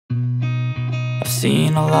I've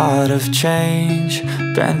seen a lot of change,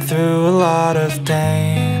 been through a lot of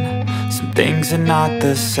pain. Some things are not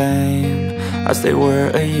the same as they were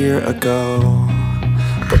a year ago,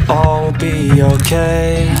 but all will be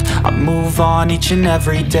okay. I move on each and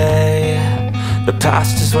every day. The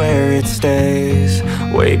past is where it stays,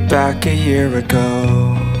 way back a year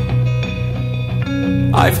ago.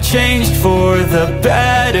 I've changed for the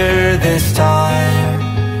better this time.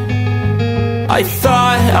 I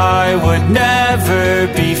thought I would never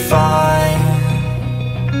be fine.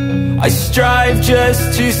 I strive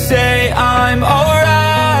just to say I'm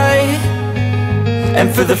alright, and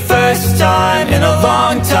for the first time in a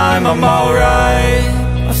long time I'm alright.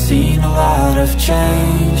 I've seen a lot of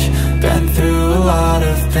change, been through a lot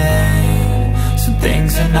of pain. Some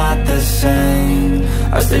things are not the same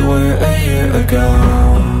as they were a year ago,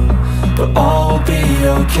 but all will be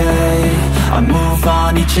okay. I move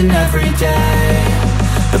on each and every day.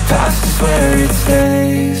 The past is where it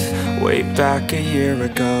stays, way back a year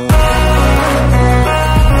ago.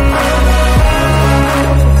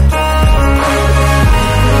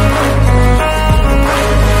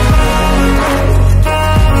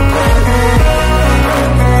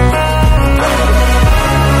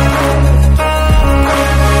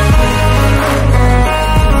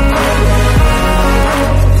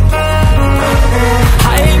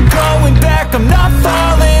 I'm not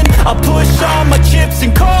falling, I'll push all my chips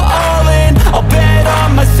and call all in. I'll bet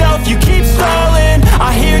on myself, you keep stalling.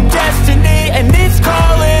 I hear destiny and it's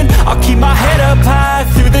calling. I'll keep my head up high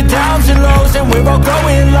through the downs and lows, and we're all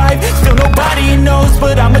going live. Still nobody knows,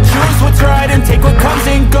 but I'ma choose what's right and take what comes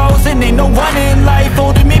and goes. And ain't no one in life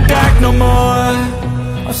holding me back no more.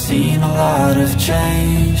 I've seen a lot of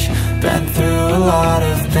change, been through a lot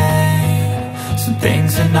of pain. Some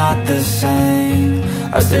things are not the same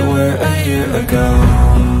as they were a year ago,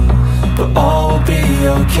 but all will be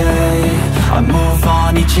okay. I move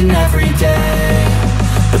on each and every day.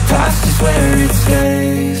 The past is where it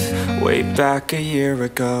stays, way back a year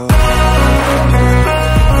ago.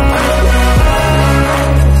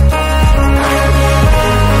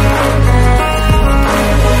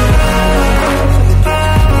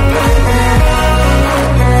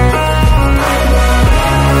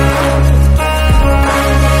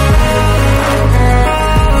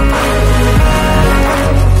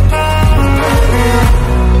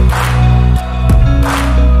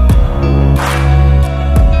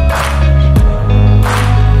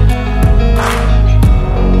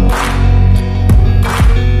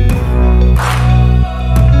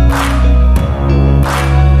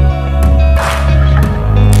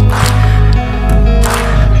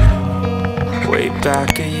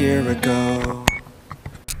 Back a year ago.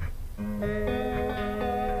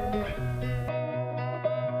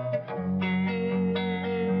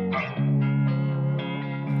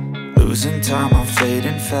 Losing time, I'm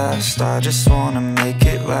fading fast. I just wanna make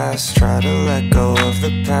it last. Try to let go of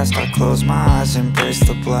the past. I close my eyes, embrace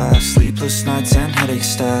the blast. Sleepless nights and headache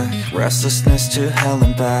stack. Restlessness to hell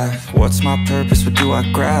and back. What's my purpose? What do I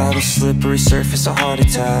grab? A slippery surface, a heart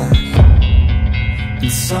attack.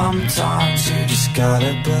 And sometimes you just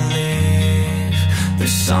gotta believe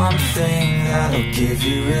there's something that'll give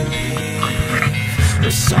you relief.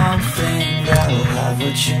 There's something that'll have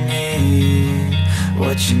what you need,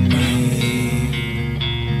 what you need.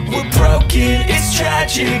 We're broken, it's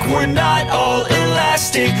tragic, we're not all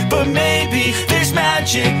elastic, but maybe there's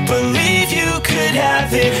magic. Believe you could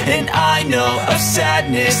have it. And I know of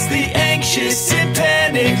sadness, the anxious and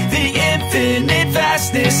panic, the infinite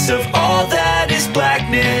vastness of all